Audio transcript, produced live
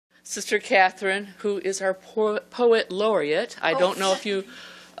Sister Catherine, who is our poet laureate. I don't know if you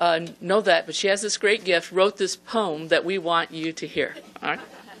know that, but she has this great gift, wrote this poem that we want you to hear. All right?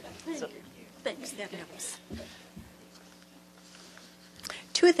 Thanks, that helps.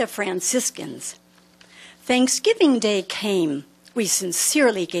 To the Franciscans, Thanksgiving Day came. We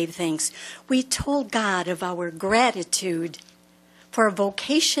sincerely gave thanks. We told God of our gratitude for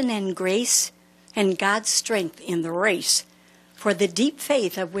vocation and grace and God's strength in the race, for the deep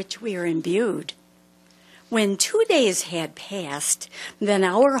faith of which we are imbued. When 2 days had passed, then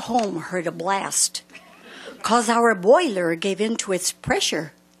our home heard a blast, 'cause our boiler gave in to its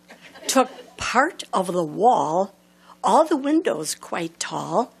pressure, took part of the wall, all the windows quite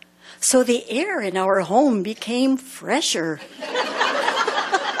tall, so the air in our home became fresher.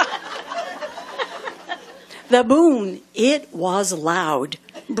 The boom, it was loud,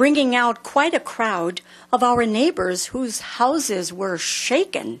 bringing out quite a crowd of our neighbors whose houses were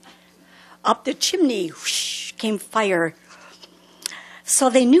shaken. Up the chimney whoosh, came fire, so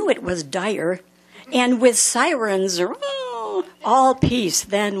they knew it was dire, and with sirens, all peace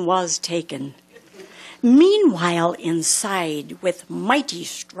then was taken. Meanwhile, inside, with mighty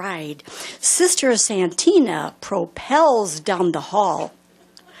stride, Sister Santina propels down the hall.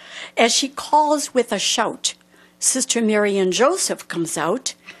 As she calls with a shout, Sister Marian Joseph comes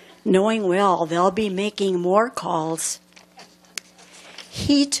out, knowing well they'll be making more calls.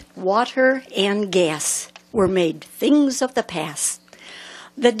 Heat, water, and gas were made things of the past.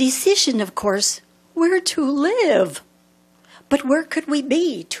 The decision, of course, where to live. But where could we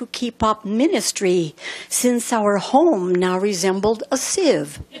be to keep up ministry, since our home now resembled a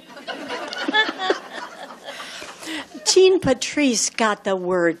sieve? Jean Patrice got the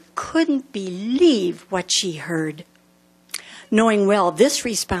word, couldn't believe what she heard. Knowing well this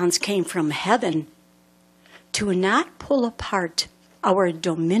response came from heaven, to not pull apart our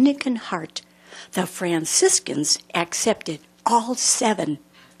Dominican heart, the Franciscans accepted all 7.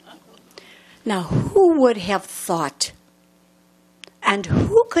 Now, who would have thought, and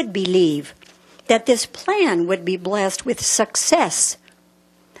who could believe, that this plan would be blessed with success?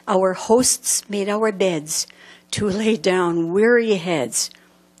 Our hosts made our beds to lay down weary heads.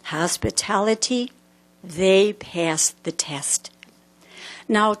 Hospitality, they passed the test.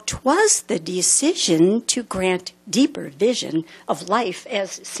 Now 'twas the decision to grant deeper vision of life,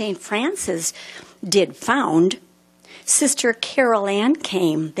 as St. Francis did found. Sister Carol Ann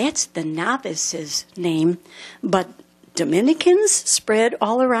came, that's the novice's name, but Dominicans spread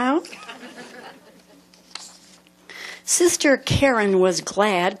all around. Sister Karen was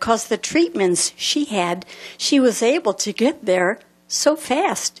glad 'cause the treatments she had, she was able to get there so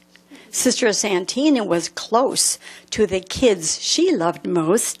fast. Sister Santina was close to the kids she loved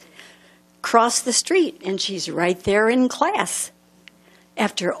most. Cross the street and she's right there in class.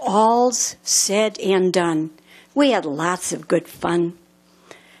 After all's said and done, we had lots of good fun.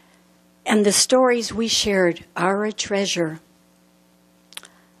 And the stories we shared are a treasure.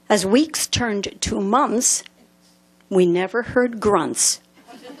 As weeks turned to months, we never heard grunts,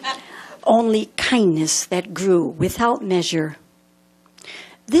 only kindness that grew without measure.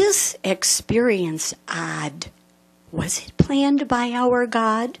 This experience odd, was it planned by our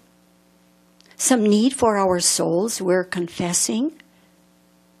God? Some need for our souls we're confessing.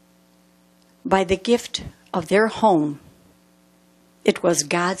 By the gift of their home, it was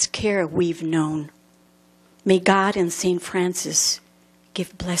God's care we've known. May God and St. Francis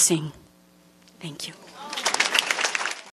give blessing. Thank you.